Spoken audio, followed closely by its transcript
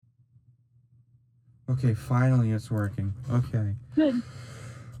Okay, finally it's working. Okay. Good.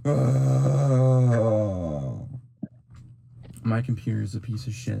 Oh, my computer is a piece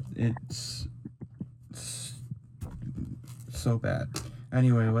of shit. It's so bad.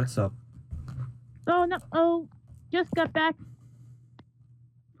 Anyway, what's up? Oh no. Oh, just got back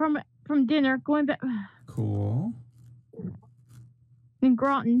from dinner. Going back Cool. in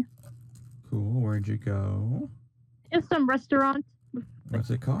Groton. Cool. Where'd you go? Just some restaurant. What's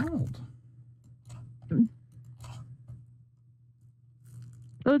it called?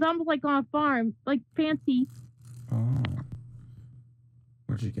 It was almost like on a farm, like fancy. Oh.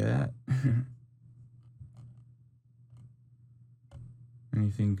 What'd you get?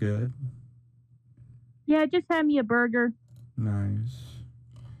 Anything good? Yeah, just had me a burger. Nice.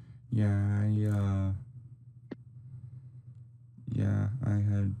 Yeah, I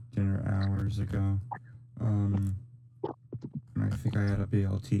had dinner hours ago. I think I had a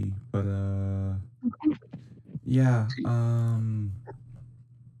BLT, but yeah,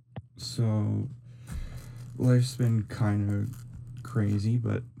 so life's been kind of crazy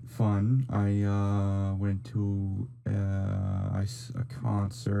but fun. I went to a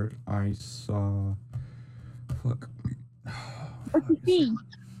concert. I saw fuck, What's the fee?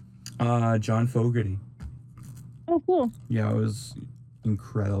 John Fogerty. Oh, cool. Yeah, it was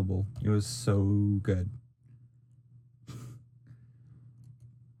incredible. It was so good.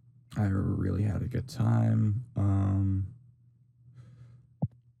 I really had a good time.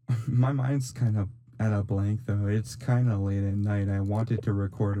 My mind's kind of at a blank though. It's kind of late at night. I wanted to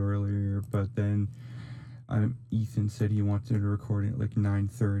record earlier, but then Ethan said he wanted to record at like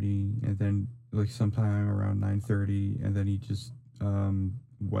 9:30, and then like sometime around 9:30, and then he just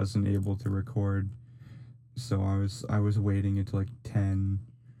wasn't able to record. So I was waiting until like 10,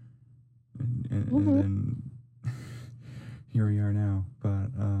 and then here we are now.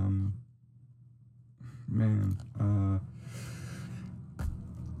 But man,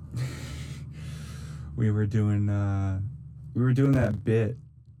 we were doing that bit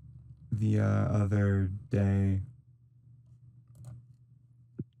the other day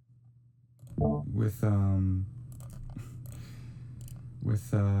with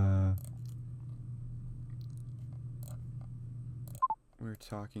with we were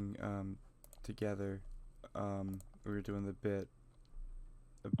talking together. We were doing the bit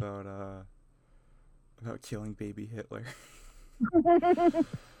about killing baby Hitler.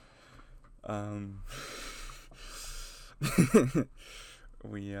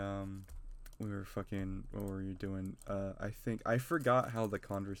 we we were fucking, what were you doing? I think I forgot how the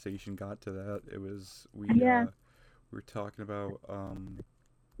conversation got to that. It was Yeah. we were talking about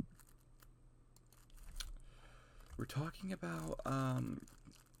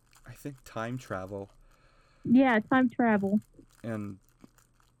I think time travel, Yeah, time travel. and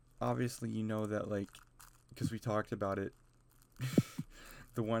obviously you know that, like, because we talked about it.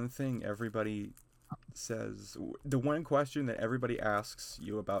 The one thing everybody says, the one question that everybody asks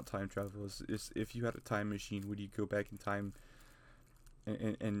you about time travel is if you had a time machine, would you go back in time?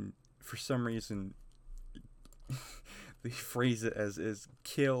 And for some reason, they phrase it as is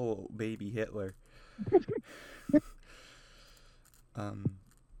kill baby Hitler. um,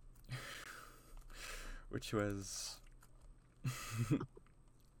 which was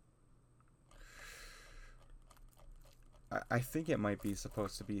I think it might be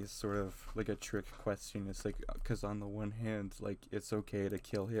supposed to be sort of like a trick question. It's like, because on the one hand, like, it's okay to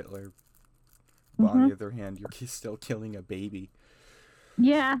kill Hitler, but on the other hand, you're still killing a baby.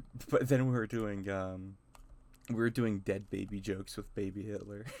 Yeah. But then we were doing dead baby jokes with baby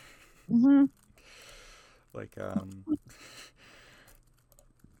Hitler. Like,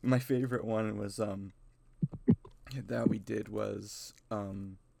 my favorite one was that we did was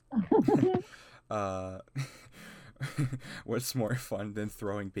uh what's more fun than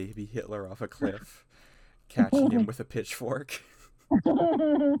throwing baby Hitler off a cliff, catching him with a pitchfork?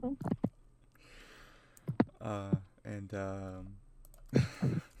 And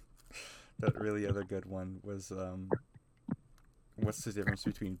that really other good one was what's the difference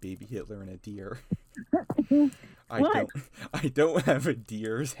between baby Hitler and a deer? I What? don't I don't have a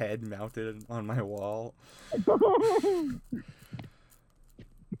deer's head mounted on my wall.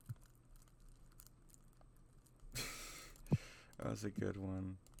 That was a good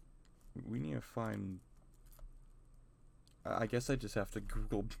one. We need to find. I guess I just have to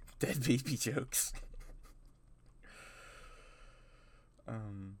Google dead baby jokes.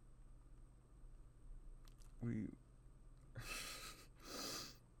 We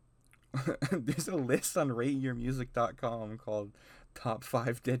there's a list on rateyourmusic.com called top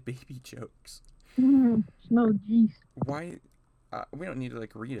 5 dead baby jokes. No, jeez. Why we don't need to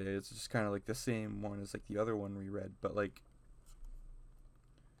like read it. It's just kind of like the same one as like the other one we read, but like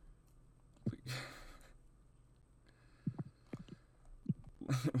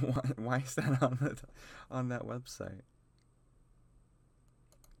why is that on that website?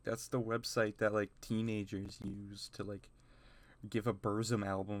 That's the website that like teenagers use to like give a Burzum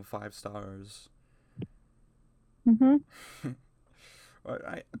album 5 stars. Mhm.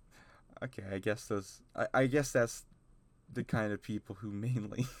 I okay, I guess I guess that's the kind of people who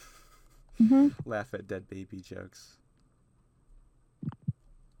mainly Mhm. laugh at dead baby jokes.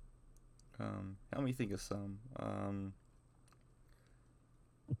 Help me think of some.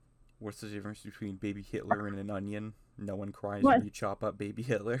 What's the difference between baby Hitler and an onion? No one cries What? when you chop up baby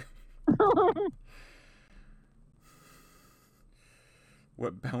Hitler.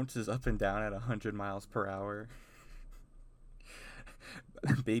 What bounces up and down at 100 miles per hour?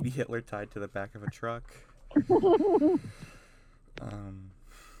 Baby Hitler tied to the back of a truck. Um,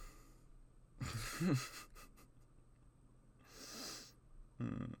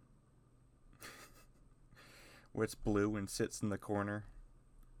 hmm. What's blue and sits in the corner?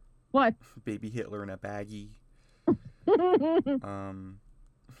 What? Baby Hitler in a baggie. Um,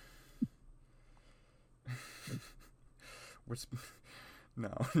 what's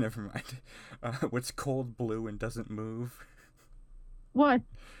no, never mind. What's cold blue and doesn't move? What?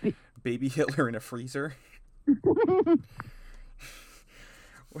 Baby Hitler in a freezer.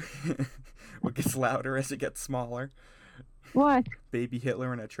 What gets louder as it gets smaller? What? Baby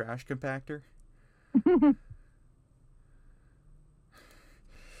Hitler in a trash compactor.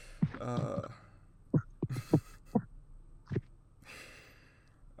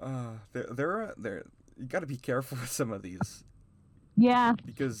 There. You got to be careful with some of these Yeah.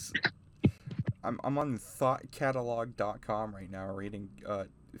 because I'm on thoughtcatalog.com right now reading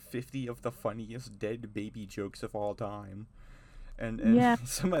 50 of the funniest dead baby jokes of all time, and Yeah.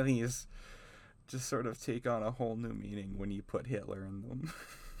 some of these just sort of take on a whole new meaning when you put Hitler in them.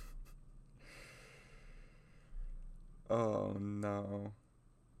 Oh no.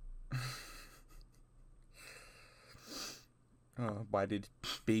 Why did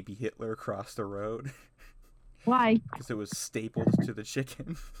baby Hitler cross the road? Why? Because it was stapled to the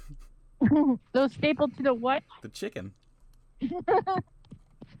chicken. Those stapled to the what? The chicken.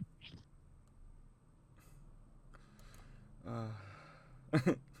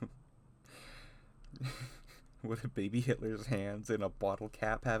 What do baby Hitler's hands and a bottle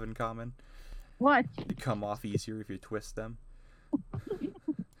cap have in common? What? They come off easier if you twist them.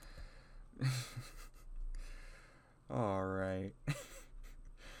 Alright.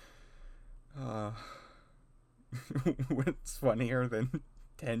 What's funnier than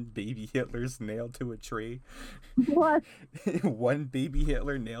 10 baby Hitlers nailed to a tree? What? One baby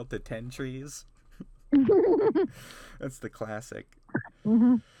Hitler nailed to 10 trees? That's the classic.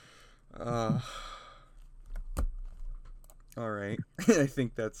 Alright. I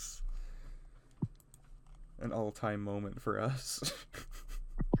think that's an all-time moment for us.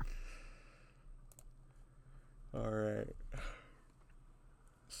 Alright.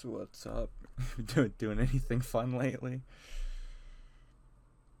 So what's up? Doing anything fun lately?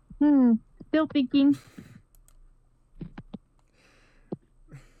 Still thinking.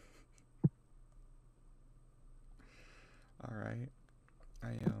 Alright.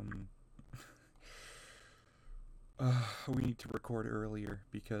 We need to record earlier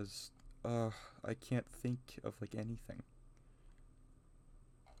because I can't think of like anything.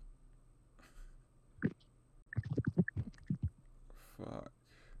 Fuck.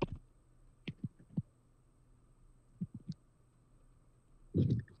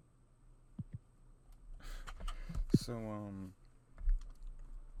 So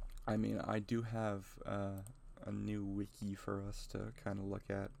I mean, I do have a new wiki for us to kind of look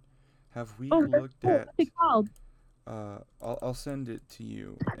at. Have we looked at? What's it called? I'll send it to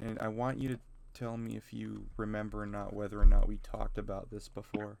you, and I want you to tell me if you remember or not whether or not we talked about this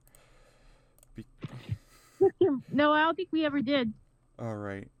before. No, I don't think we ever did. All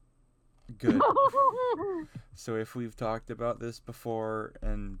right. Good. So if we've talked about this before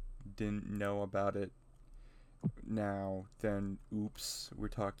and didn't know about it now, then oops, we're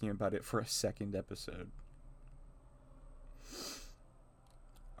talking about it for a second episode.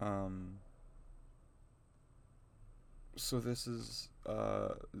 So this is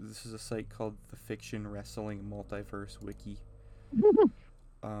a site called the Fiction Wrestling Multiverse Wiki.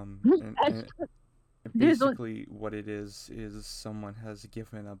 And basically what it is someone has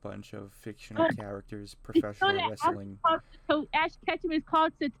given a bunch of fictional characters professional wrestling. Ash Ketchum is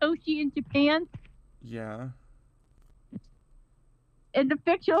called Satoshi in Japan. Yeah. In the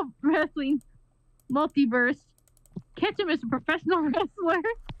fictional wrestling multiverse, Ketchum is a professional wrestler.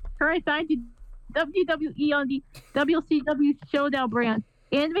 Current signed to WWE on the WCW Showdown brand.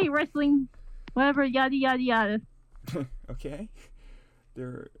 Anime wrestling, whatever, yada yada yada. Okay.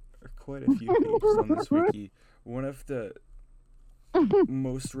 There are quite a few pages on this wiki. One of the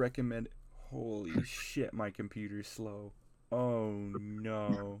most recommended. Holy shit, my computer's slow. Oh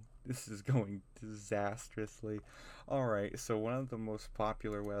no. This is going disastrously. Alright, so one of the most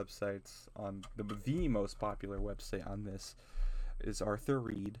popular websites on the most popular website on this is Arthur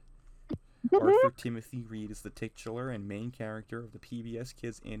Reed. Arthur Timothy Reed is the titular and main character of the PBS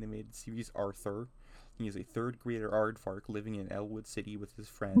Kids animated series Arthur. He is a third grader aardvark living in Elwood City with his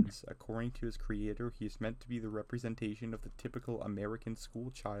friends. According to his creator, he is meant to be the representation of the typical American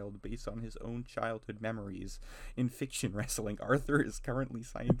school child based on his own childhood memories. In fiction wrestling, Arthur is currently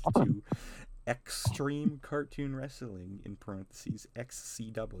signed to Extreme Cartoon Wrestling, in parentheses,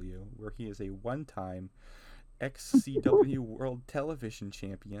 XCW, where he is a one-time XCW World Television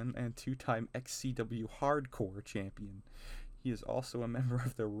Champion and two-time XCW Hardcore Champion. He is also a member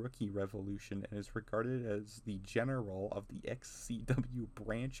of the Rookie Revolution and is regarded as the general of the XCW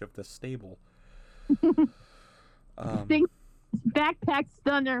branch of the stable. Backpack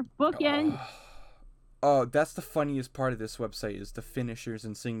Stunner, bookend. Oh, that's the funniest part of this website is the finishers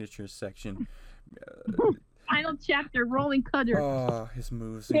and signatures section. Final chapter, rolling cutter. Oh, his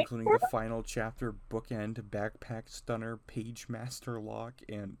moves, including the final chapter, bookend, backpack stunner, page master lock,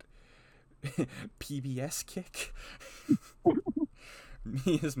 and PBS kick.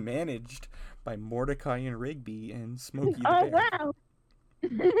 He is managed by Mordecai and Rigby and Smokey the Bear. Wow.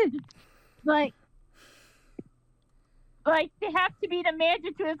 like they have to be the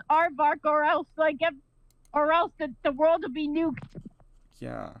manager to his aardvark, or else the world will be nuked.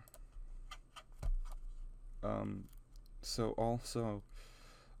 Yeah. So also,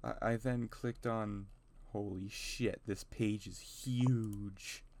 I then clicked on, holy shit, this page is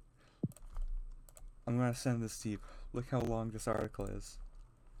huge. I'm gonna send this to you. Look how long this article is.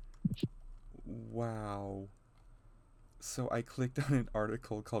 Wow. So I clicked on an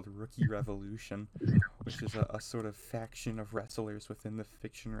article called Rookie Revolution, which is a sort of faction of wrestlers within the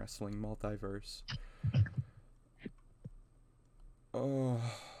fiction wrestling multiverse. Oh,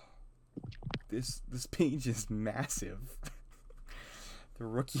 this page is massive. The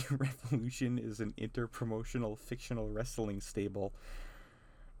Rookie Revolution is an interpromotional fictional wrestling stable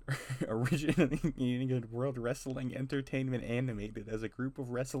originating in World Wrestling Entertainment Animated as a group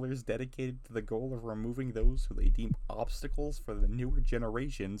of wrestlers dedicated to the goal of removing those who they deem obstacles for the newer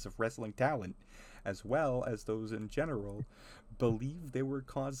generations of wrestling talent, as well as those in general believe they were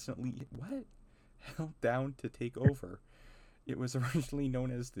constantly held down to take over. It was originally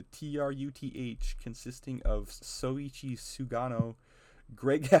known as the TRUTH, consisting of Soichi Sugano,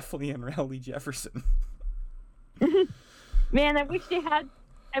 Greg Heffley, and Rowley Jefferson. Man, I wish they had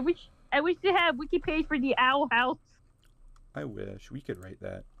a wiki page for the Owl House. I wish we could write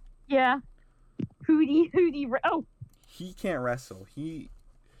that. Yeah. Hootie. Oh. He can't wrestle.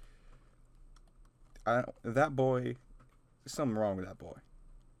 That boy. There's something wrong with that boy.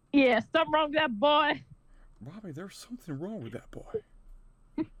 Yeah, something wrong with that boy. Robbie, there's something wrong with that boy.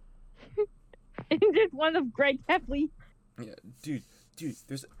 There's one of Greg Heffley. Yeah, dude.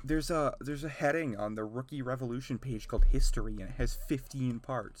 There's a heading on the Rookie Revolution page called History, and it has 15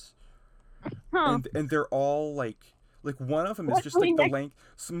 parts. Huh. And they're all like one of them is just like the length.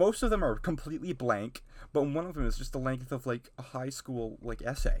 So most of them are completely blank, but one of them is just the length of like a high school like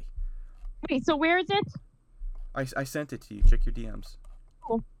essay. Wait, so where is it? I sent it to you. Check your DMs.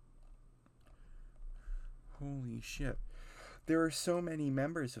 Cool. Holy shit. There are so many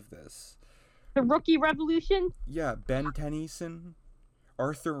members of this. The Rookie Revolution? Yeah, Ben Tennyson,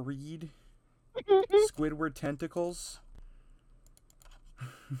 Arthur Reed, Squidward Tentacles,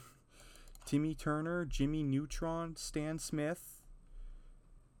 Timmy Turner, Jimmy Neutron, Stan Smith.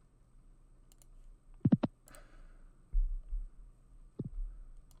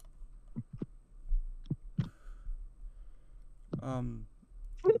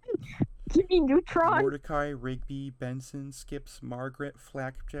 Jimmy Neutron. Mordecai, Rigby, Benson, Skips, Margaret,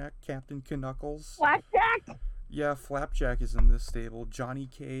 Flapjack, Captain Knuckles. Flapjack? Yeah, Flapjack is in this stable. Johnny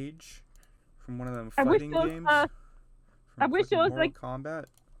Cage from one of them fighting games. I wish it was Mortal like Kombat.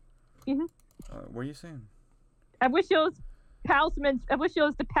 Mm-hmm. What are you saying? I wish it was the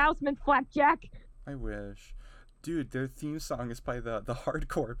Palsman Flapjack. I wish. Dude, their theme song is by the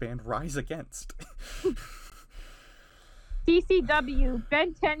hardcore band Rise Against. CCW,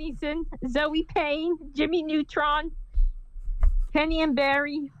 Ben Tennyson, Zoe Payne, Jimmy Neutron, Kenny and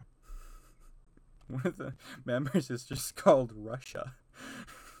Barry. One of the members is just called Russia.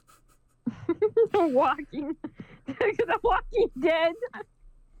 Walking. The Walking Dead.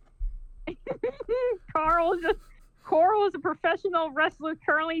 Carl is a professional wrestler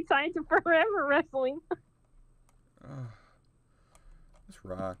currently signed to Forever Wrestling. This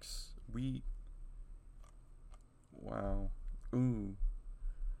rocks. Wow. Ooh.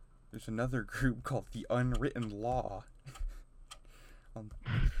 There's another group called the Unwritten Law.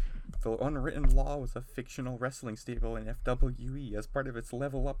 The Unwritten Law was a fictional wrestling stable in FWE as part of its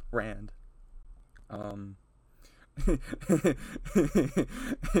Level Up brand.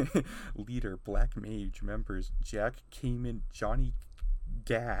 Leader Black Mage, members Jack Kamen, Johnny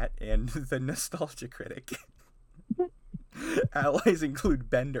Gat, and the Nostalgia Critic. Allies include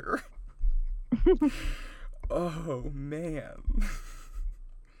Bender. Oh man.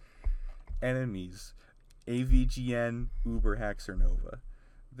 Enemies AVGN, Uber Haxer Nova.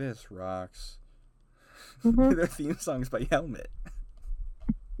 This rocks. Their theme songs by Helmet.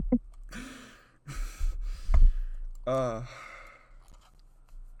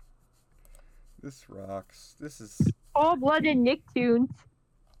 This rocks. This is All-blooded Nicktoons.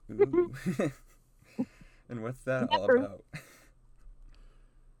 Ooh. And what's that all about?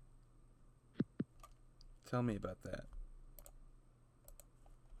 Tell me about that.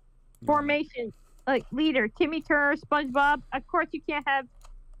 Formation. Like, leader, Timmy Turner, SpongeBob. Of course you can't have...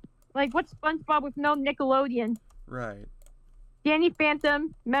 Like, what's SpongeBob with no Nickelodeon? Right. Danny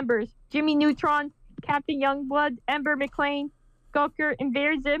Phantom. Members, Jimmy Neutron, Captain Youngblood, Ember McLean, Skulker,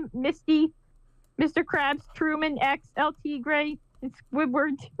 Invader Zim, Misty, Mr. Krabs, Truman, X, LT Gray, and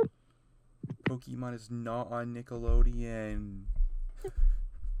Squidward. Pokemon is not on Nickelodeon.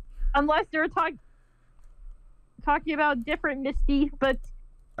 Unless they're talking about different Misty, but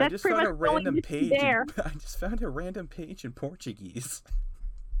I that's just pretty found much a random page. there. I just found a random page in Portuguese.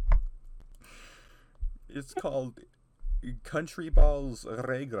 It's called Country Balls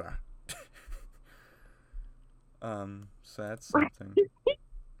Regra. So that's something.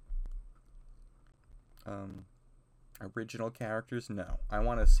 Original characters? No. I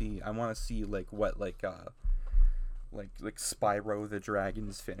want to see like what like Spyro the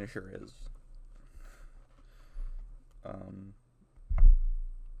Dragon's finisher is.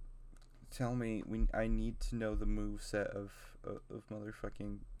 Tell me, I need to know the moveset of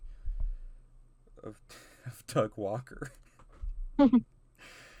motherfucking of Doug Walker.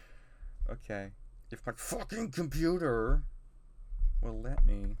 Okay. If my fucking computer will let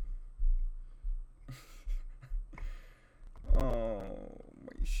me. Oh,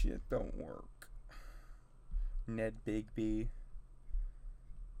 my shit don't work. Ned Bigby.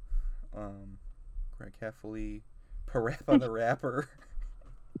 Greg Heffley. Parappa the Rapper.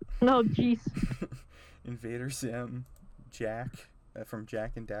 No, jeez. Invader Zim. Jack. From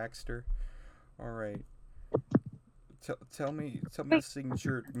Jack and Daxter. Alright. Tell me the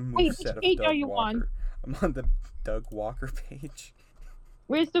signature moveset of Doug Walker. I'm on the Doug Walker page.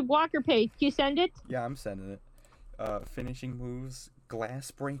 Where's the Walker page? Can you send it? Yeah, I'm sending it. Finishing moves,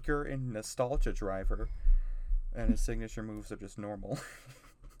 Glass Breaker and Nostalgia Driver. And his signature moves are just normal.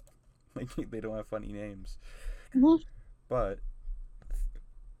 Like, they don't have funny names. Mm-hmm. But,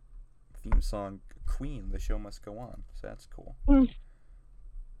 theme song, Queen, The Show Must Go On. So that's cool.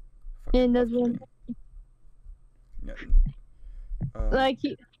 And there's one. Yeah. Like,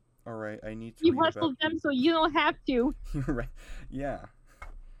 alright, I need to you wrestled them so you don't have to. Right. Yeah.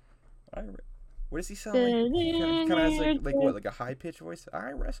 What does he sound like? He kind of has like what, like a high pitched voice?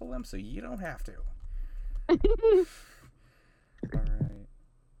 I wrestle them so you don't have to. Alright.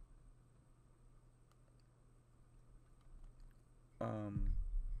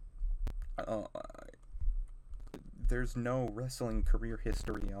 There's no wrestling career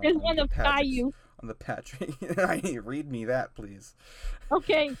history on, There's one of Caillou. On the Patrick. Read me that, please.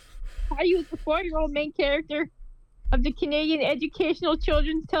 Okay. Caillou is the 4-year-old main character of the Canadian educational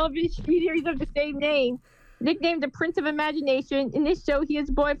children's television series of the same name. Nicknamed the Prince of Imagination, in this show he is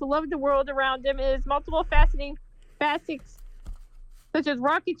a boy who loves the world around him and has multiple fascinating facets such as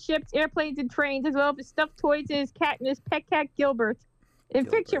rocket ships, airplanes, and trains, as well as stuffed toys and his cat and his pet cat Gilbert. In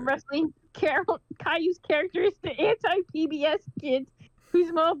fiction wrestling, Caillou's character is the anti-PBS kid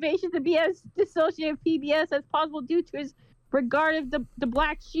whose motivation to be as dissociated with PBS as possible due to his regard of the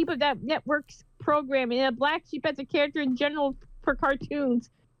black sheep of that network's programming, and a black sheep as a character in general for cartoons.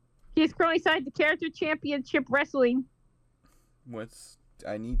 He is currently signed to Character Championship Wrestling.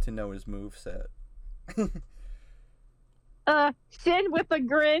 I need to know his moveset. Sin with a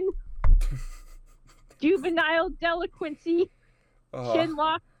grin. Juvenile delinquency.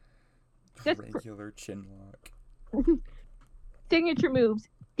 Chinlock. Regular chinlock. Signature moves.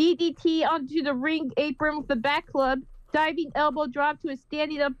 DDT onto the ring apron with the back club. Diving elbow drop to a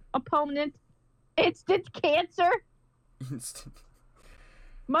standing up opponent. Instant cancer. Instant.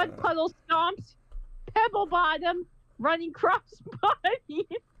 Mud puddle stomps. Pebble bottom. Running cross body.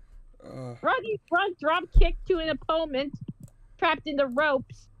 Running front drop kick to an opponent. Trapped in the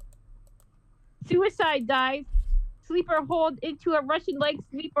ropes. Suicide dive. Sleeper hold into a Russian leg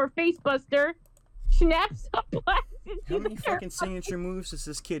sweep or facebuster. Snaps up blast into How many the fucking signature moves does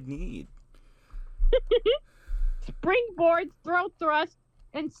this kid need? Springboard, throat thrust,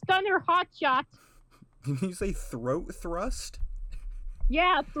 and stunner hot shot. Did you say throat thrust?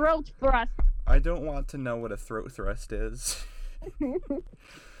 Yeah, throat thrust. I don't want to know what a throat thrust is.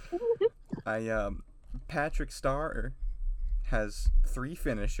 Patrick Starr has 3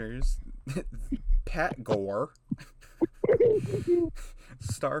 finishers. Pat Gore,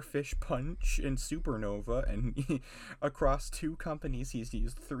 Starfish Punch, and Supernova, and across 2 companies he's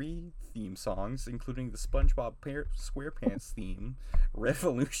used 3 theme songs, including the SpongeBob SquarePants theme,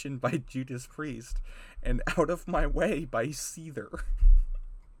 Revolution by Judas Priest, and Out of My Way by Seether.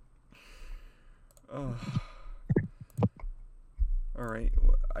 Oh. Alright,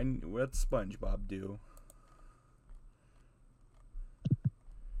 what's SpongeBob do?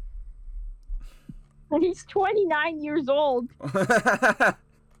 He's 29 years old.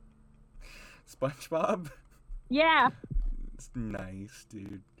 SpongeBob? Yeah. It's nice,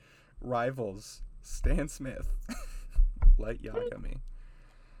 dude. Rivals, Stan Smith. Light Yagami.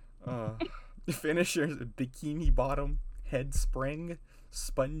 Finishers, Bikini Bottom, Head Spring,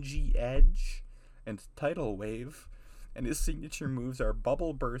 Spongy Edge, and Tidal Wave. And his signature moves are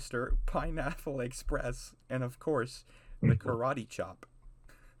Bubble Burster, Pineapple Express, and of course, the Karate Chop.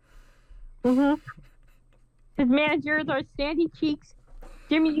 His managers are Sandy Cheeks,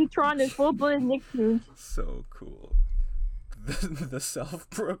 Jimmy Neutron, and full-blooded Nicktoons. So cool. The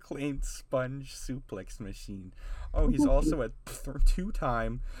self-proclaimed sponge suplex machine. Oh, he's also a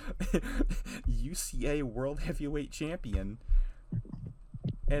 2-time UCA World Heavyweight Champion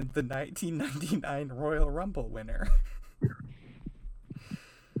and the 1999 Royal Rumble winner.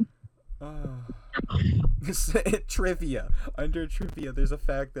 Trivia. Under trivia, there's a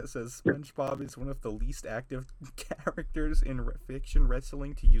fact that says SpongeBob is one of the least active characters in fiction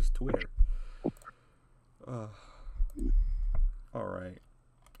wrestling to use Twitter. Alright.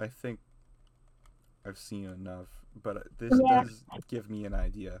 I think I've seen enough, but this does give me an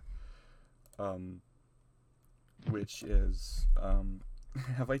idea. Which is,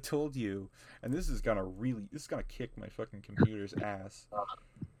 have I told you, and this is gonna kick my fucking computer's ass.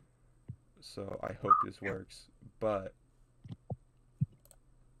 So I hope this works, but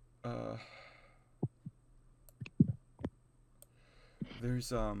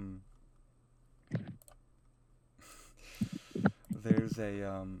there's a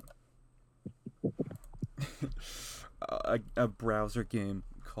browser game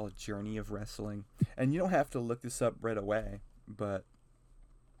called Journey of Wrestling, and you don't have to look this up right away, but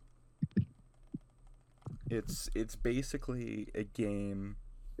it's basically a game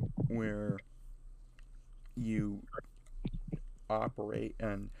where you operate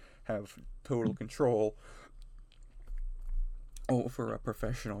and have total control over a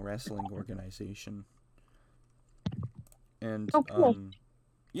professional wrestling organization. And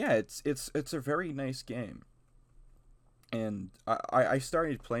yeah, it's a very nice game. And I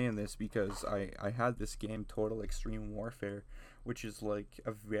started playing this because I had this game, Total Extreme Warfare, which is like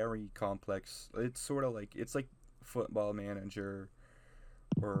a very complex, it's sort of like, it's like Football Manager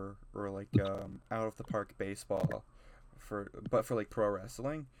or like out of the park baseball but for like pro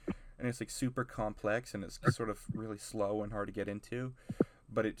wrestling, and it's like super complex and it's sort of really slow and hard to get into,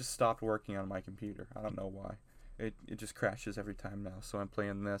 but it just stopped working on my computer. I don't know why. It just crashes every time now, so I'm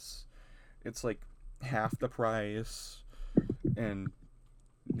playing this. It's like half the price and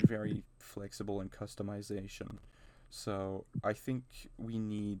very flexible in customization. So I think we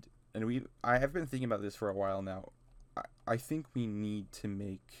need, and I have been thinking about this for a while now. I think we need to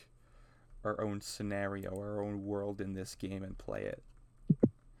make our own scenario, our own world in this game and play it.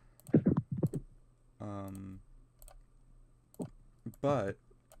 But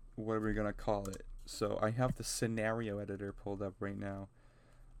what are we gonna call it? So I have the scenario editor pulled up right now.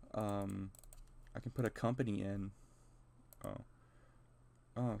 I can put a company in.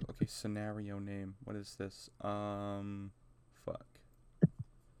 Oh, okay, scenario name. What is this? Fuck.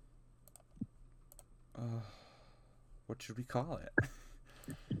 What should we call it?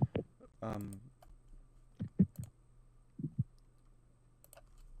 I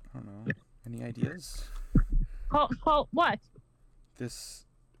don't know. Any ideas? Call what?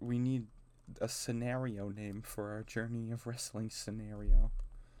 We need a scenario name for our Journey of Wrestling scenario.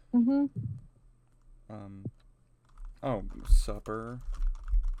 Oh, Supper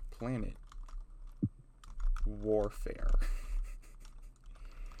Planet. warfare.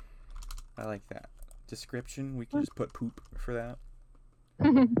 I like that. Description, we can just put poop for that.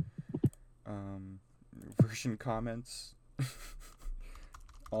 Version comments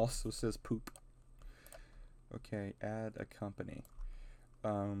also says poop. Okay, add a company.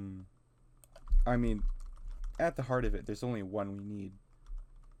 I mean, at the heart of it, there's only one we need.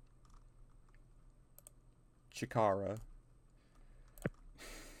 Chikara.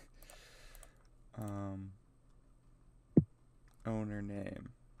 Owner name.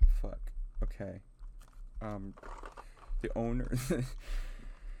 Fuck. Okay. The owner.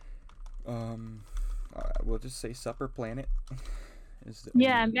 We'll just say Supper Planet. Is the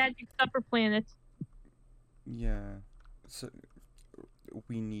Yeah, owner. Magic Supper Planet. Yeah. So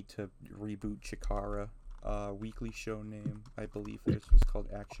we need to reboot Chikara. Weekly show name, I believe this was called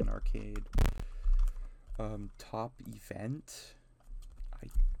Action Arcade. Top event? I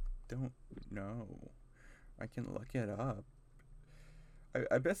don't know. I can look it up.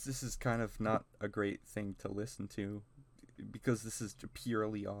 I bet this is kind of not a great thing to listen to because this is a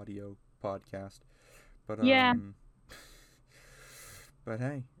purely audio podcast. But Yeah. But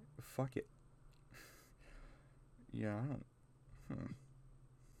hey, fuck it. Yeah, I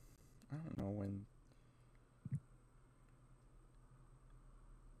don't know when.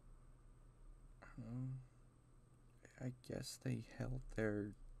 I guess they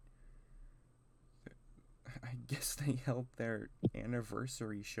held their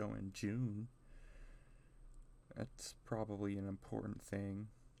anniversary show in June. That's probably an important thing.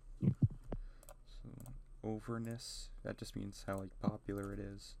 So, overness, that just means how like popular it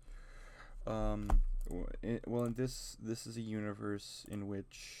is. Well, this is a universe in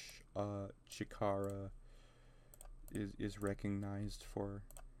which Chikara is recognized for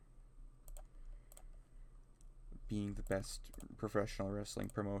being the best professional wrestling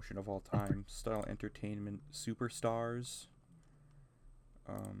promotion of all time. Style entertainment superstars.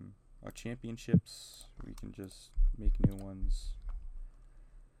 Our championships, we can just make new ones.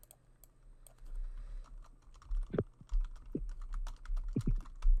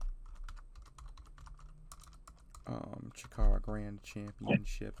 Chikara Grand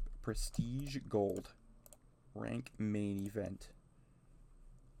Championship, Prestige Gold, rank main event.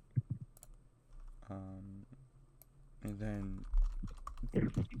 And then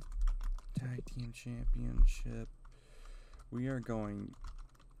Tag Team Championship. We are going.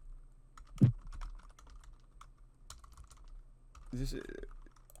 This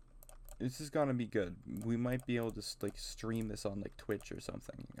is gonna be good. We might be able to like stream this on like Twitch or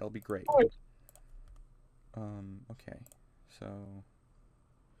something. It'll be great. Okay, so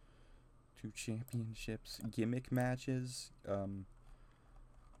 2 championships, gimmick matches,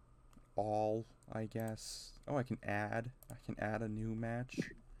 all, I guess. Oh, I can add a new match.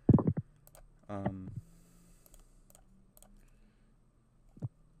 I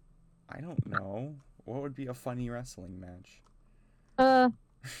don't know. What would be a funny wrestling match?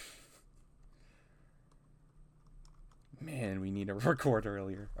 Man, we need to record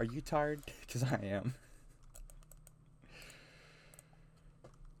earlier. Are you tired? Because I am.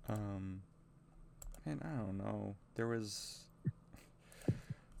 And I don't know. There've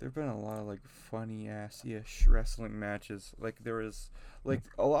been a lot of like funny ass-ish wrestling matches. Like there was like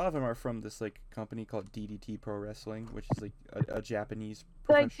a lot of them are from this like company called DDT Pro Wrestling, which is like a Japanese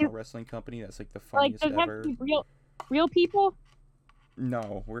professional wrestling company that's like the funniest ever. Real people?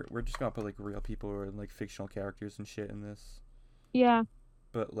 No, we're just gonna put like real people who are like fictional characters and shit in this. Yeah.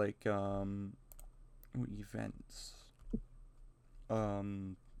 But like events.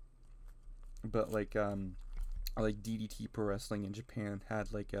 But like DDT Pro Wrestling in Japan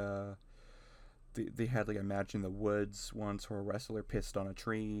had like they had like a match in the woods once where a wrestler pissed on a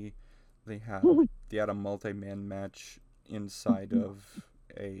tree. They had a multi-man match inside of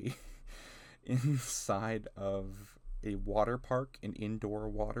a water park, an indoor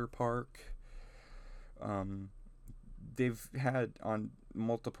water park. They've had on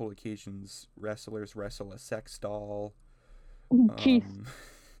multiple occasions wrestlers wrestle a sex doll.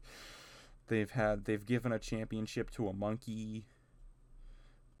 They've given a championship to a monkey.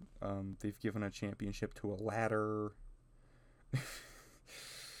 They've given a championship to a ladder.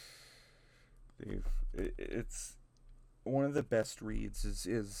 It's one of the best reads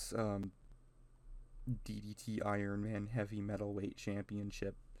is DDT Iron Man Heavy Metalweight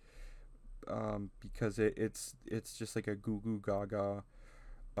Championship. Because it's just like a goo goo gaga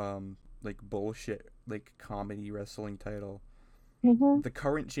like bullshit like comedy wrestling title. The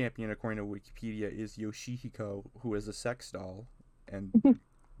current champion, according to Wikipedia, is Yoshihiko, who is a sex doll, and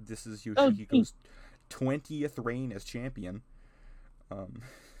this is Yoshihiko's 20th reign as champion.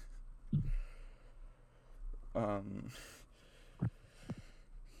 Um,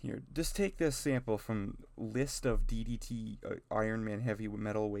 Here, just take this sample from list of DDT Ironman heavy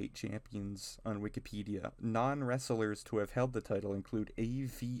metalweight champions on Wikipedia. Non-wrestlers to have held the title include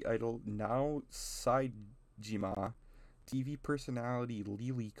AV idol Nao Saijima, TV personality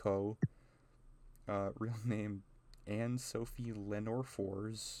Liliko, real name Anne Sophie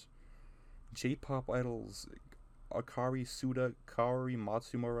Lenorfors, J-pop idols Akari Suda, Kaori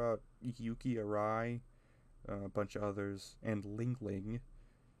Matsumura, Yuki Arai, a bunch of others, and Ling Ling.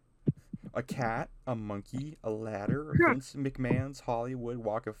 A cat, a monkey, a ladder, Vince McMahon's Hollywood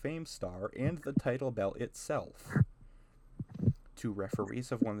Walk of Fame star, and the title belt itself. 2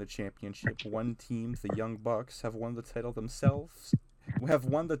 referees have won the championship. 1 team, the Young Bucks, have won the title themselves, have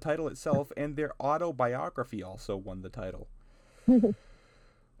won the title itself, and their autobiography also won the title.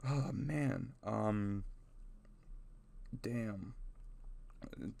 Oh man, damn,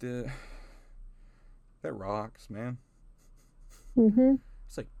 that rocks, man.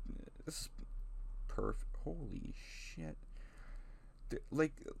 It's like, this is perfect. Holy shit.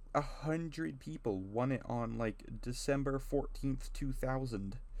 Like 100 people won it on like December 14th,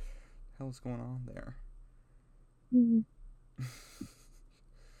 2000. Hell's going on there? Here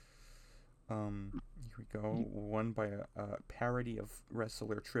we go. Won by a parody of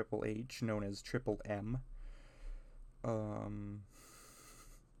wrestler Triple H known as Triple M. Here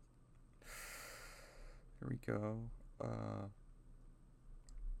we go.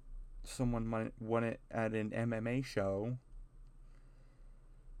 Someone won it at an MMA show.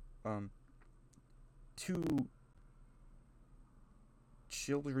 2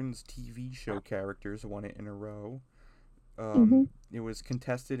 children's TV show characters won it in a row. It was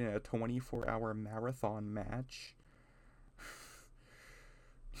contested in a 24-hour marathon match.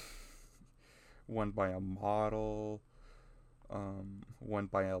 Won by a model. Won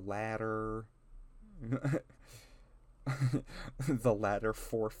by a ladder. The latter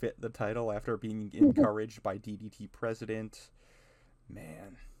forfeit the title after being encouraged by DDT president.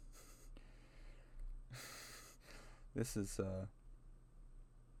 Man. This is,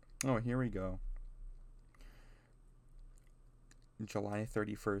 oh, here we go. July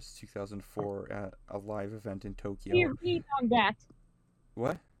 31st, 2004, at a live event in Tokyo. Where are you reading on that?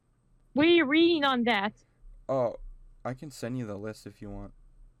 What? Where are you reading on that? Oh, I can send you the list if you want.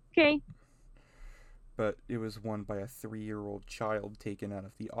 Okay. But it was won by a 3-year-old child taken out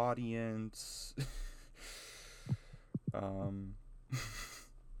of the audience.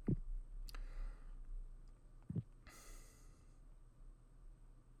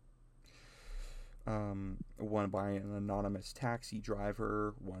 Won by an anonymous taxi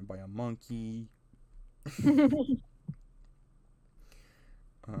driver. Won by a monkey.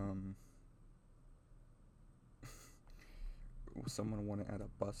 Someone won it at a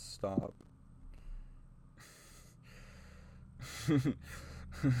bus stop. The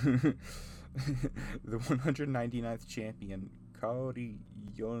 199th champion, Kaori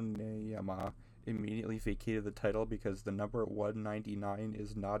Yoneyama, immediately vacated the title because the number 199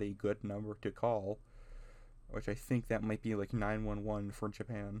 is not a good number to call, which I think that might be like 911 for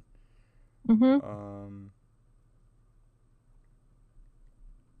Japan.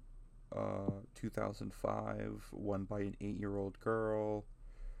 2005, won by an 8-year-old girl.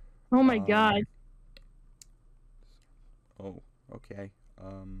 Oh my god. Oh, okay.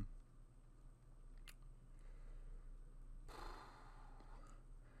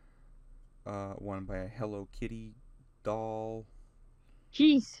 Won by a Hello Kitty doll.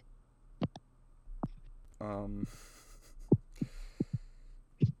 Jeez.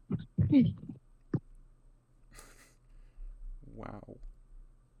 Wow.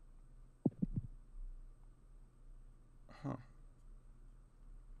 Huh.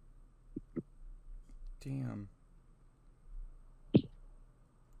 Damn.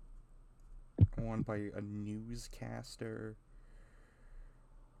 Won by a newscaster.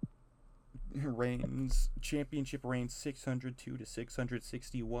 Championship reigns 602 to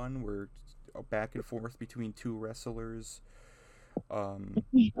 661 were back and forth between 2 wrestlers.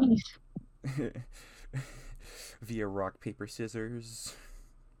 Via rock, paper, scissors.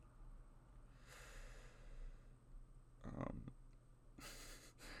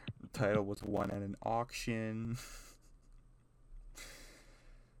 The title was won at an auction.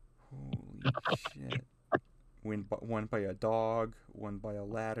 Holy shit. Won by a dog, won by a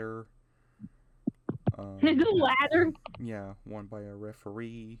ladder. The ladder? Yeah, won by a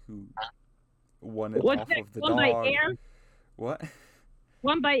referee who won it What's off that? of the Won dog. by air? What?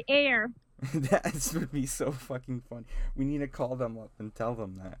 Won by air. That would be so fucking fun. We need to call them up and tell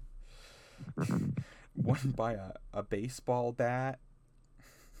them that. Won by a baseball bat.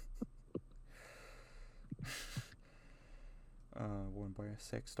 Won by a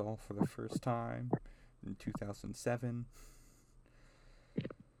sex doll for the first time in 2007.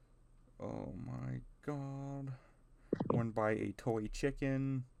 Oh my god. Won by a toy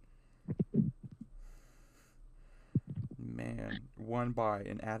chicken. Man. Won by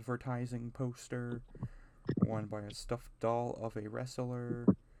an advertising poster. Won by a stuffed doll of a wrestler.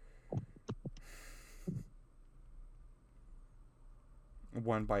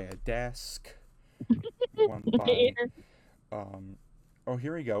 Won by a desk. Won by oh,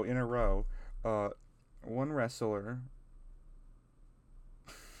 here we go, in a row. One wrestler.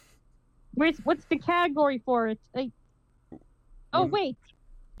 What's the category for it? Oh wait,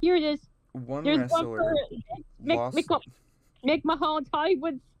 here it is. One There's wrestler one for lost. Mick Mahon's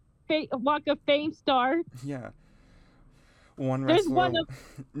Hollywood Walk of Fame star. Yeah. One There's wrestler. one of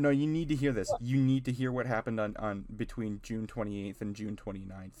No, you need to hear this. You need to hear what happened on between June 28th and June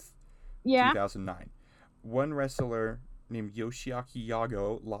 29th, yeah. 2009. One wrestler named Yoshiaki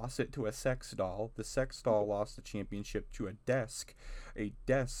Yago lost it to a sex doll. The sex doll lost the championship to a desk. A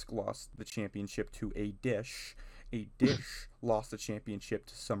desk lost the championship to a dish. A dish lost the championship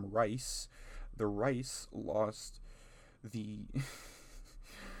to some rice. The rice lost the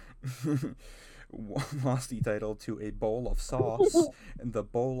lost the title to a bowl of sauce, and the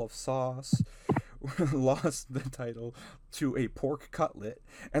bowl of sauce lost the title to a pork cutlet,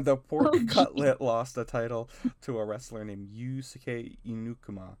 and the pork cutlet lost the title to a wrestler named Yusuke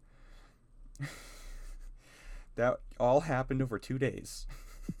Inukuma. That all happened over 2 days.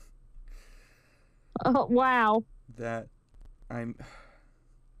 Oh wow. That I'm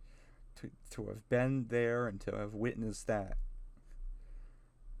to have been there and to have witnessed that.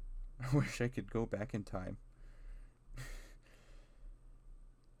 I wish I could go back in time.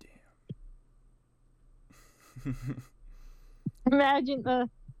 Damn. Imagine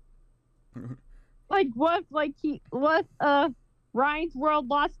what Ryan's World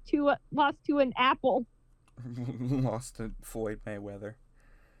lost to an apple. Lost to Floyd Mayweather.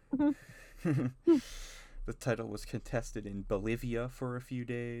 The title was contested in Bolivia for a few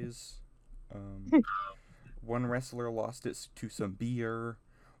days. One wrestler lost it to some beer.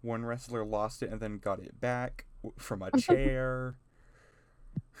 One wrestler lost it and then got it back from a chair.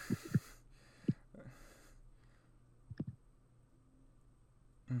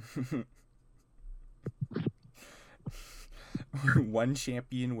 One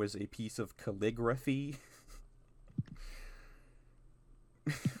champion was a piece of calligraphy.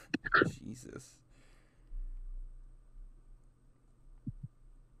 Jesus.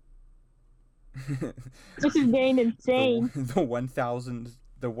 This is getting insane. The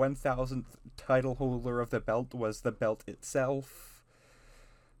 1000th title holder of the belt was the belt itself.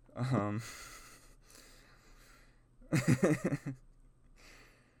 An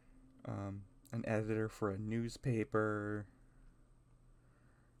editor for a newspaper.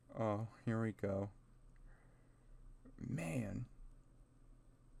 Oh, here we go. Man.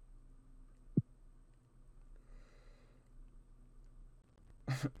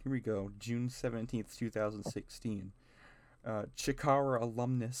 Here we go. June 17th, 2016. Chikara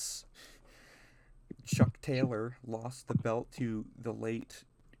alumnus Chuck Taylor lost the belt to the late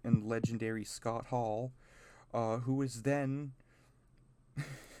and legendary Scott Hall, who was then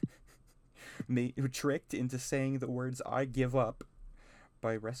tricked into saying the words "I give up"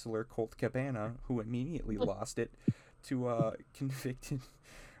 by wrestler Colt Cabana, who immediately lost it to convicted,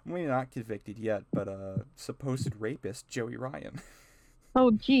 well, not convicted yet, but supposed rapist Joey Ryan.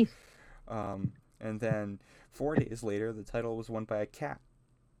 Oh, jeez. And then 4 days later, the title was won by a cat.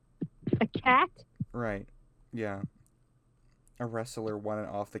 A cat? Right. Yeah. A wrestler won it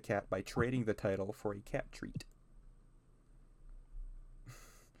off the cat by trading the title for a cat treat.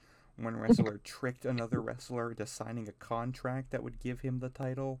 One wrestler tricked another wrestler into signing a contract that would give him the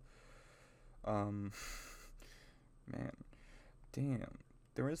title. Man. Damn.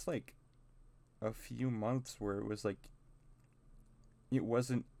 There was like a few months where it was like it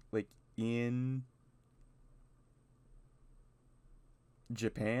wasn't like in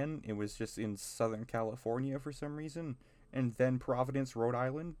Japan, it was just in Southern California for some reason, and then Providence, Rhode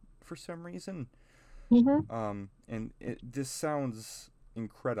Island for some reason. Mm-hmm. And this sounds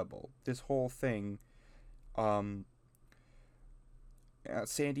incredible. This whole thing, at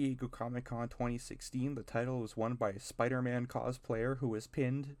San Diego Comic-Con 2016, the title was won by a Spider-Man cosplayer who was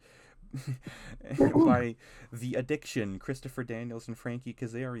pinned by The Addiction, Christopher Daniels and Frankie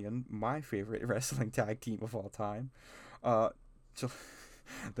Kazarian, my favorite wrestling tag team of all time. So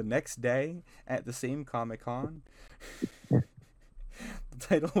the next day at the same Comic-Con, the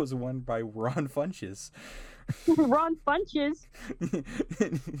title was won by Ron Funches. Ron Funches.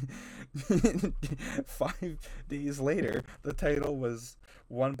 5 days later, the title was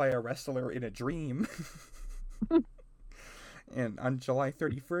won by a wrestler in a dream. And on July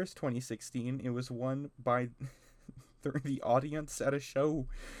 31st, 2016, it was won by the audience at a show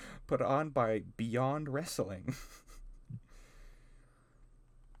put on by Beyond Wrestling.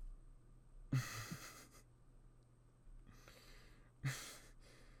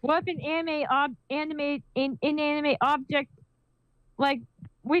 What if an inanimate object like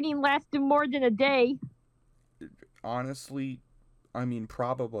winning lasted more than a day? Honestly, I mean,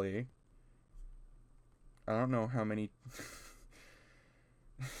 probably. I don't know how many.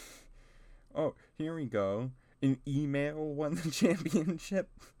 Oh, here we go. An email won the championship.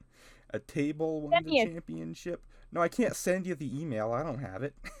 A table won the championship. No, I can't send you the email. I don't have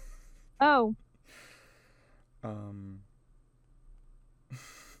it. Oh.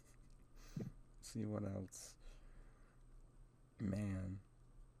 See what else. Man.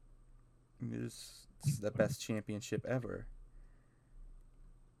 This is the best championship ever.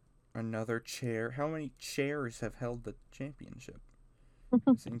 Another chair. How many chairs have held the championship?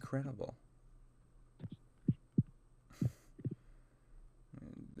 It's incredible.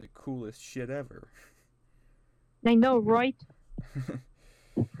 The coolest shit ever. I know, right?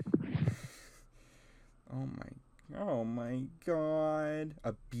 Oh my god.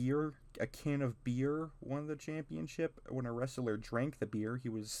 A can of beer won the championship. When a wrestler drank the beer, he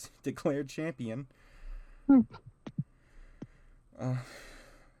was declared champion.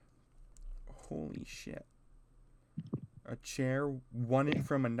 Holy shit. A chair won it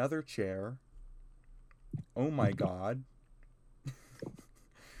from another chair. Oh my god.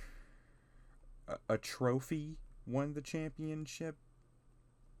 A trophy won the championship.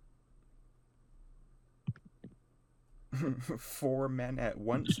 4 men at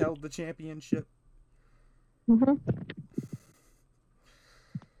once held the championship. Mm-hmm.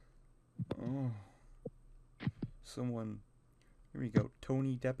 Oh. Someone. Here we go.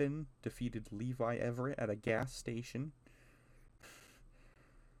 Tony Deppen defeated Levi Everett at a gas station.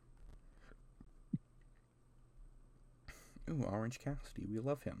 Ooh, Orange Cassidy. We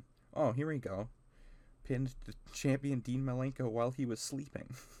love him. Oh, here we go. Pinned the champion Dean Malenko while he was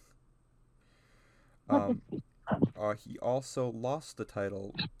sleeping. He also lost the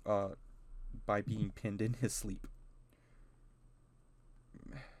title by being pinned in his sleep.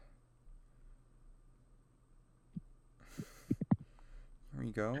 Here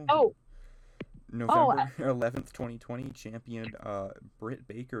we go. Oh. November 11th, 2020, champion Britt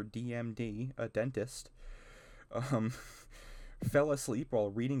Baker, DMD, a dentist, fell asleep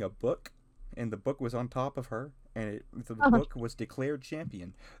while reading a book, and the book was on top of her, and the book was declared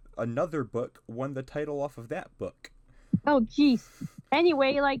champion. Another book won the title off of that book. Oh, jeez.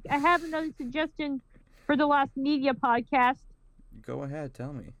 Anyway, I have another suggestion for the Lost Media podcast. Go ahead,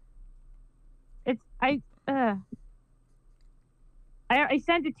 tell me. I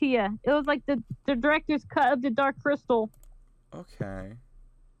sent it to you. It was like the director's cut of The Dark Crystal. Okay.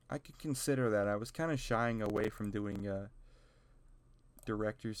 I could consider that. I was kind of shying away from doing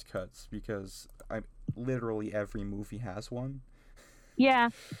director's cuts because literally every movie has one. Yeah.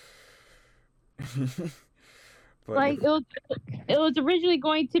 But it was originally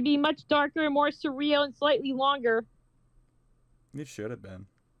going to be much darker and more surreal and slightly longer. It should have been.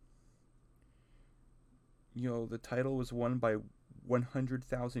 The title was won by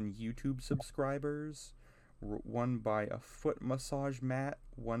 100,000 YouTube subscribers, won by a foot massage mat,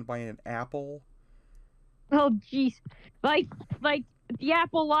 won by an apple. Oh jeez, like the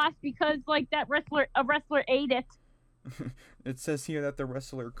apple lost because a wrestler ate it. It says here that the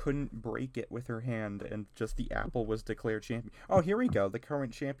wrestler couldn't break it with her hand, and just the apple was declared champion. Oh, here we go. The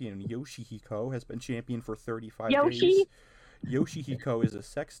current champion, Yoshihiko, has been champion for 35 days. Yoshihiko is a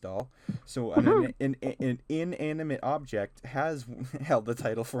sex doll, so an inanimate object has held the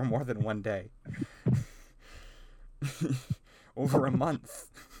title for more than one day. Over a month.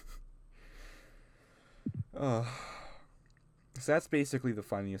 So that's basically the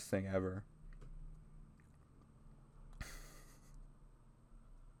funniest thing ever.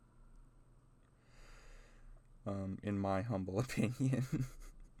 In my humble opinion.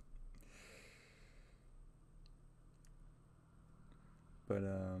 But,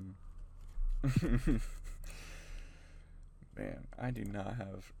 man, I do not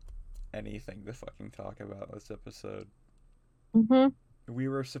have anything to fucking talk about this episode. Mm-hmm. We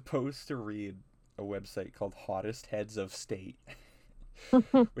were supposed to read a website called Hottest Heads of State,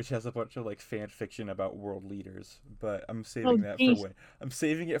 which has a bunch of fan fiction about world leaders, but I'm saving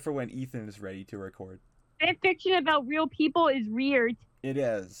it for when Ethan is ready to record. Fan fiction about real people is weird. It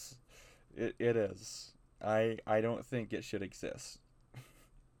is. It is. I don't think it should exist.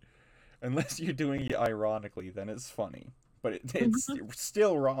 Unless you're doing it ironically, then it's funny. But it's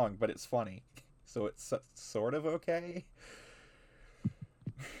still wrong, but it's funny. So it's sort of okay.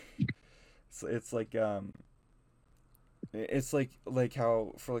 So it's like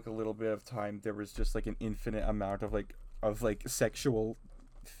how for like a little bit of time there was just like an infinite amount of like sexual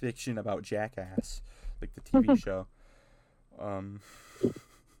fiction about Jackass, like the TV show.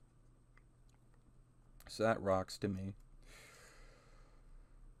 So that rocks to me.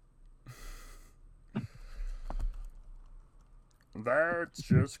 That's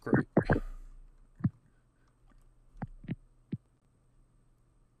just great.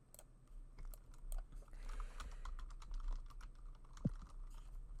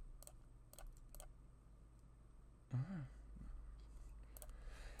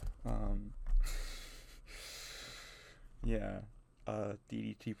 Um, yeah,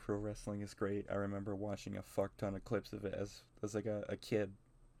 DDT Pro Wrestling is great. I remember watching a fuck ton of clips of it as like a kid.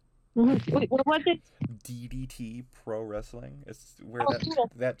 Wait, what was it? DDT Pro Wrestling. It's where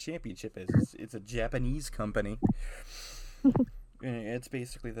cool. that championship is. It's a Japanese company. It's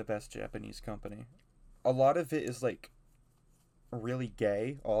basically the best Japanese company. A lot of it is like really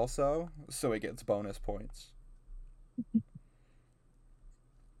gay also, so it gets bonus points.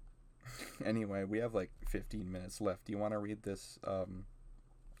 Anyway, we have like 15 minutes left. Do you want to read this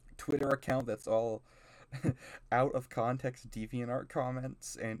Twitter account that's all out of context DeviantArt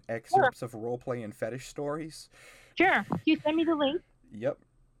comments and excerpts of roleplay and fetish stories? Sure. Can you send me the link? Yep.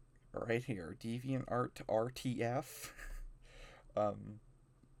 Right here. DeviantArt RTF.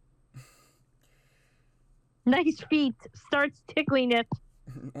 Nice feet. Starts tickling it.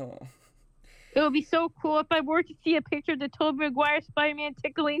 Oh. It would be so cool if I were to see a picture of the Tobey Maguire Spider-Man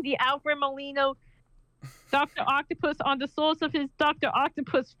tickling the Alfred Molina Dr. Octopus on the soles of his Dr.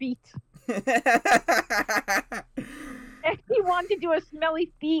 Octopus feet. If you want to do a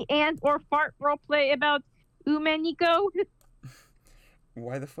smelly feet and or fart roleplay about Umeniko,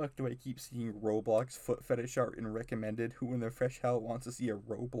 why the fuck do I keep seeing Roblox foot fetish art in recommended? Who in the fresh hell wants to see a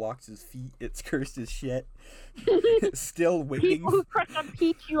Roblox's feet? It's cursed as shit. Still waiting. People who crush on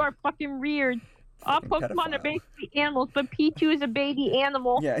Pichu are fucking weird. All Pokemon are basically animals, but Pichu is a baby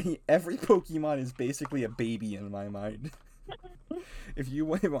animal. Yeah, every Pokemon is basically a baby in my mind. If you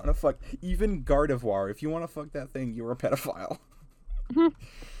want to fuck, even Gardevoir, if you want to fuck that thing, you're a pedophile.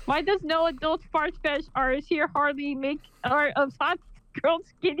 Why does no adult fart fetish artist here hardly make art of hot girl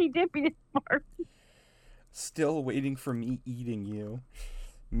skinny dipping his fart? Still waiting for me eating you.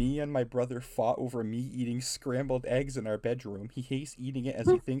 Me and my brother fought over me eating scrambled eggs in our bedroom. He hates eating it as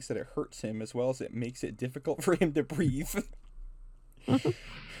he thinks that it hurts him as well as it makes it difficult for him to breathe. Am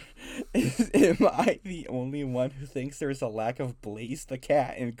I the only one who thinks there's a lack of Blaze the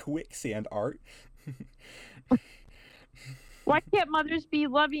Cat and Quicksand art? Why can't mothers be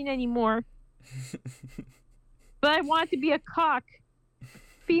loving anymore? But I want to be a cock.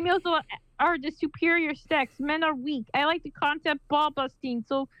 Females are the superior sex. Men are weak. I like the concept ball busting,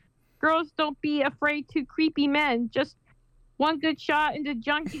 so girls don't be afraid to creepy men. Just one good shot in the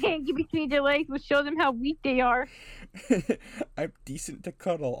junk hanging between their legs will show them how weak they are. I'm decent to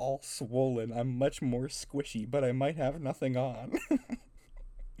cuddle, all swollen. I'm much more squishy, but I might have nothing on.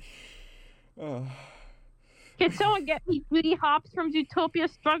 Can someone get me Booty Hops from Zootopia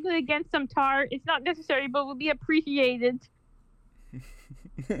struggling against some tar? It's not necessary, but will be appreciated.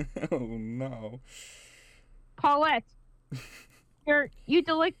 Oh no. Paulette, you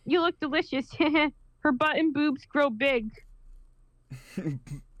look delicious. Her butt and boobs grow big.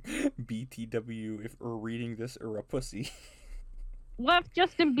 BTW if we're reading this or a pussy. Left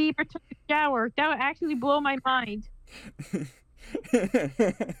Justin Bieber took a shower. That would actually blow my mind.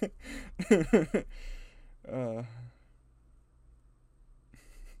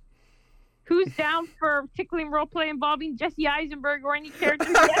 Who's down for tickling roleplay involving Jesse Eisenberg or any character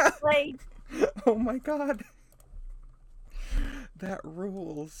he has played? Oh my god. That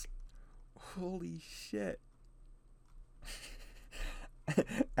rules. Holy shit.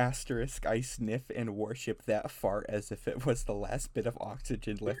 Asterisk, I sniff and worship that fart as if it was the last bit of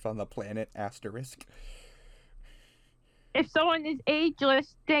oxygen left on the planet. Asterisk. If someone is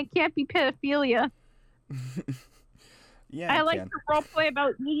ageless, then it can't be pedophilia. Yeah, I like to roleplay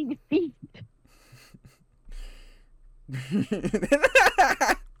about eating feet.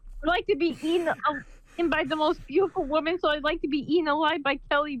 I like to be eaten by the most beautiful woman, so I'd like to be eaten alive by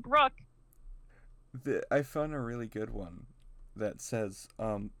Kelly Brook. I found a really good one that says,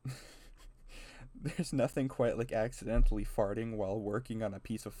 there's nothing quite like accidentally farting while working on a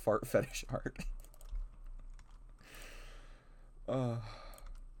piece of fart fetish art.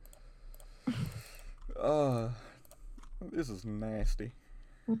 Uh, this is nasty.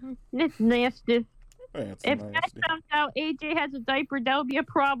 It's nasty. That's If nasty. I found out AJ has a diaper, that would be a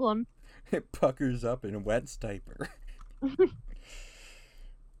problem. It puckers up in a wet diaper.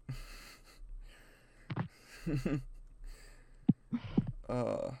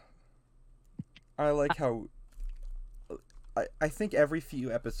 I like how I think every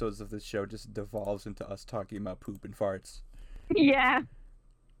few episodes of this show just devolves into us talking about poop and farts. Yeah.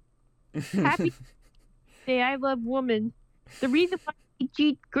 Happy Day, I Love Woman. The reason why I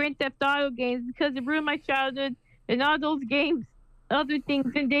cheat Grand Theft Auto games is because it ruined my childhood and all those games, other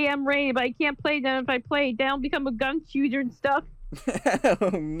things in day I'm rated, but I can't play them if I play. They don't become a gun shooter and stuff.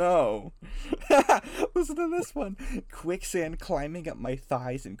 Oh no. Listen to this one. Quicksand climbing up my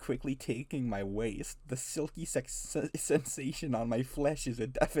thighs and quickly taking my waist. The silky sensation on my flesh is a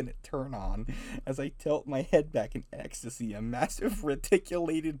definite turn on. As I tilt my head back in ecstasy, a massive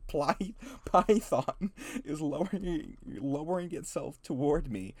reticulated python is lowering itself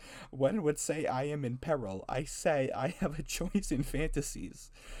toward me. One would say I am in peril. I say I have a choice in fantasies.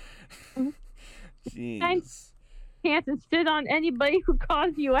 Jeez. Can't sit on anybody who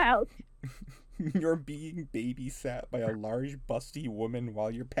calls you out. You're being babysat by a large, busty woman while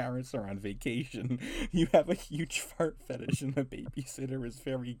your parents are on vacation. You have a huge fart fetish and the babysitter is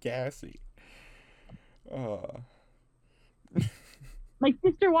very gassy. My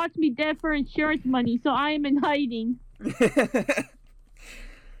sister wants me dead for insurance money, so I am in hiding.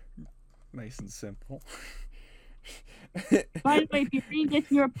 Nice and simple. By the way, if you read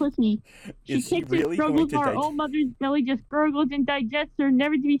this, you're a pussy. She kicks and struggles our old mother's belly, just gurgles and digests her,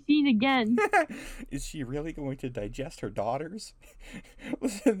 never to be seen again. Is she really going to digest her daughters?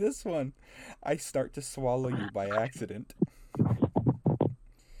 Listen to this one. I start to swallow you by accident.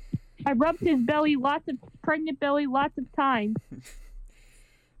 I rubbed his belly, pregnant belly, lots of times.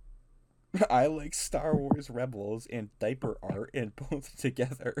 I like Star Wars Rebels and diaper art and both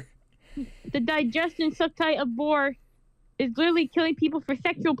together. The digestion subtype of boar is literally killing people for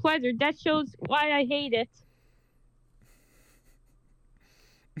sexual pleasure. That shows why I hate it.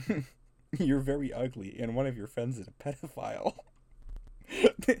 You're very ugly, and one of your friends is a pedophile.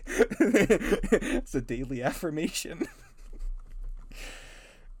 It's a daily affirmation.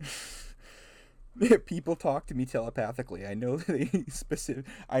 People talk to me telepathically. I know they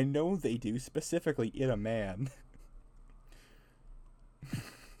do specifically in a man.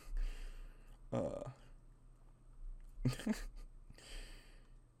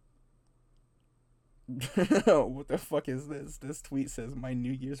 What the fuck is this? This tweet says, my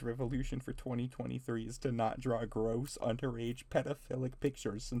New Year's resolution for 2023 is to not draw gross, underage, pedophilic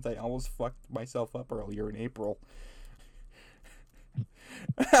pictures since I almost fucked myself up earlier in April.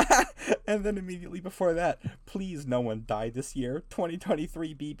 And then immediately before that, please no one die this year.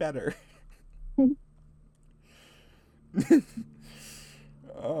 2023 be better.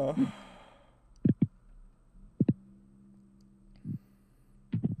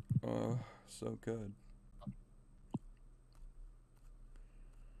 So good.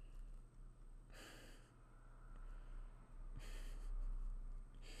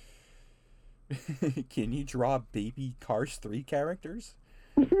 Can you draw baby Cars 3 characters?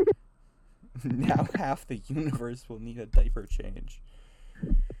 Now half the universe will need a diaper change.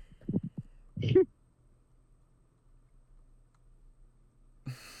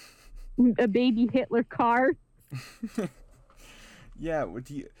 A baby Hitler car. Yeah,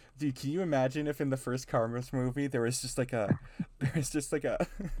 dude, can you imagine if in the first Cars movie there was just like a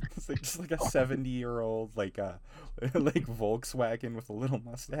 70-year-old like Volkswagen with a little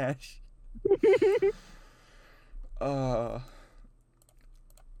mustache? I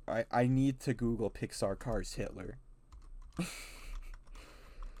need to Google Pixar Cars Hitler.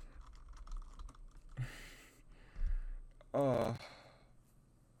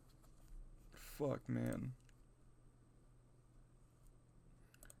 Fuck, man.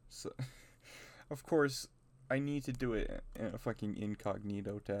 So, of course, I need to do it in a fucking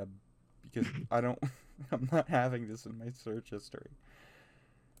incognito tab because I'm not having this in my search history.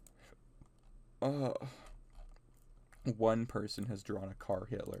 One person has drawn a car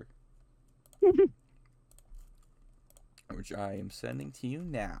Hitler. Which I am sending to you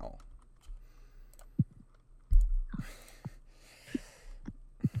now.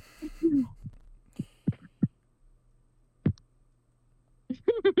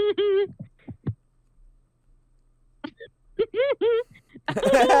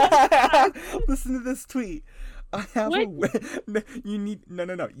 Listen to this tweet. I have you need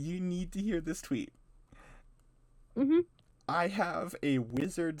to hear this tweet. I have a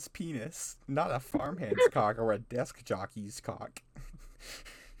wizard's penis, not a farmhand's cock or a desk jockey's cock.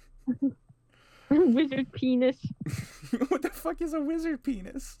 Wizard penis. What the fuck is a wizard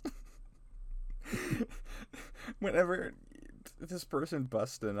penis? Whenever this person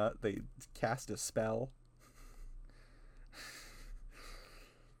busts a nut, they cast a spell.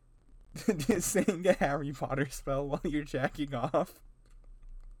 Saying a Harry Potter spell while you're jacking off.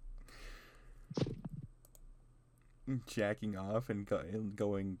 Jacking off and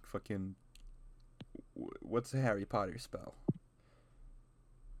going fucking... What's a Harry Potter spell?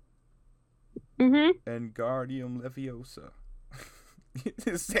 Engardium Leviosa.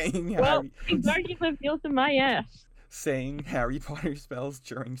 Saying Harry... Engardium Leviosa my ass. Saying Harry Potter spells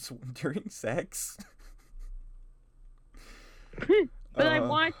during sex. But I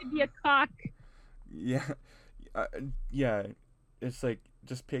want it to be a cock. Yeah. Yeah. It's like,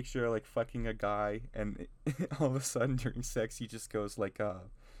 just picture like fucking a guy and all of a sudden during sex he just goes like,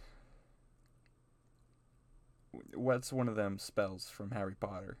 what's one of them spells from Harry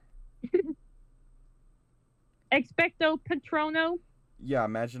Potter? Expecto Patrono? Yeah,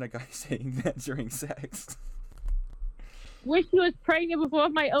 imagine a guy saying that during sex. Wish he was pregnant with one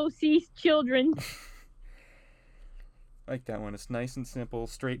of my OC's children. I like that one. It's nice and simple,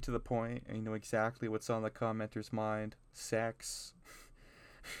 straight to the point, and you know exactly what's on the commenter's mind. Sex.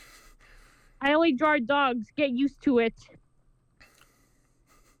 I only draw dogs. Get used to it.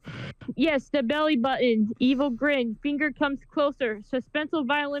 Yes, the belly button. Evil grin. Finger comes closer. Suspenseful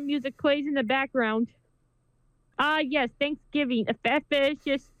violin music plays in the background. Ah, yes, Thanksgiving. A fat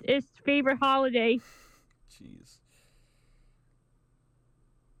fetishist's favorite holiday. Jeez.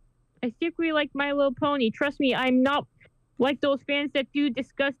 I secretly like My Little Pony. Trust me, I'm not like those fans that do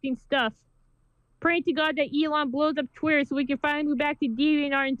disgusting stuff. Praying to God that Elon blows up Twitter so we can finally move back to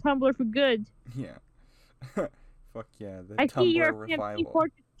DeviantArt and Tumblr for good. Yeah. Fuck yeah, the I Tumblr see you're a fan of revival. Team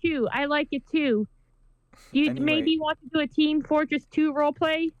Fortress 2. I like it too. Do you Anyway. maybe want to do a Team Fortress 2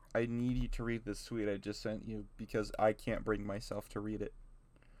 roleplay? I need you to read this tweet I just sent you because I can't bring myself to read it.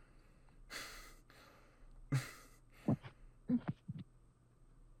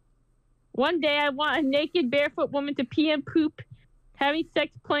 One day I want a naked barefoot woman to pee and poop, having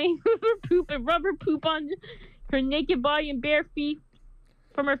sex playing with her poop and rubber poop on her naked body and bare feet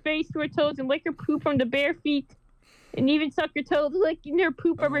from her face to her toes and lick her poop from the bare feet and even suck her toes licking her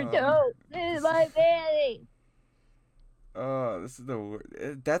poop from her toes. This is my daddy. Oh, this is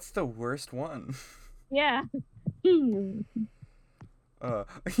that's the worst one. Yeah.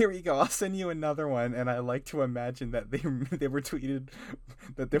 Here we go. I'll send you another one, and I like to imagine that they were tweeted,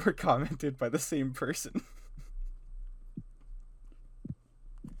 that they were commented by the same person.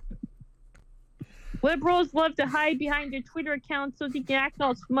 Liberals love to hide behind their Twitter accounts so they can act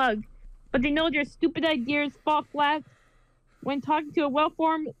all smug, but they know their stupid ideas fall flat when talking to a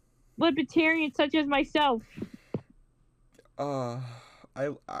well-formed libertarian such as myself. I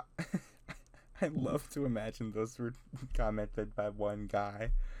love to imagine those were commented by one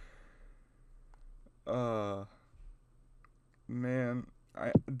guy. Man,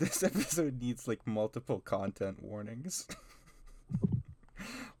 this episode needs like multiple content warnings.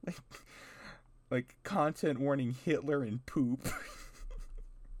 like content warning Hitler and poop.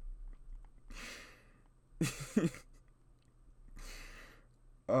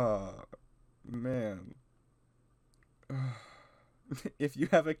 Man. If you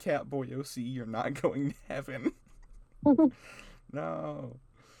have a Catboy OC, you're not going to heaven. No.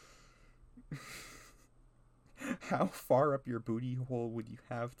 How far up your booty hole would you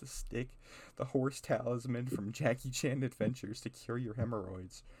have to stick the horse talisman from Jackie Chan Adventures to cure your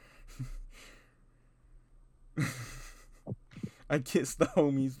hemorrhoids? I kiss the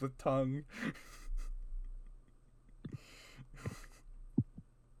homies with tongue.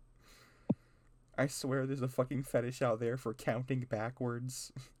 I swear there's a fucking fetish out there for counting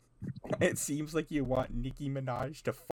backwards. It seems like you want Nicki Minaj to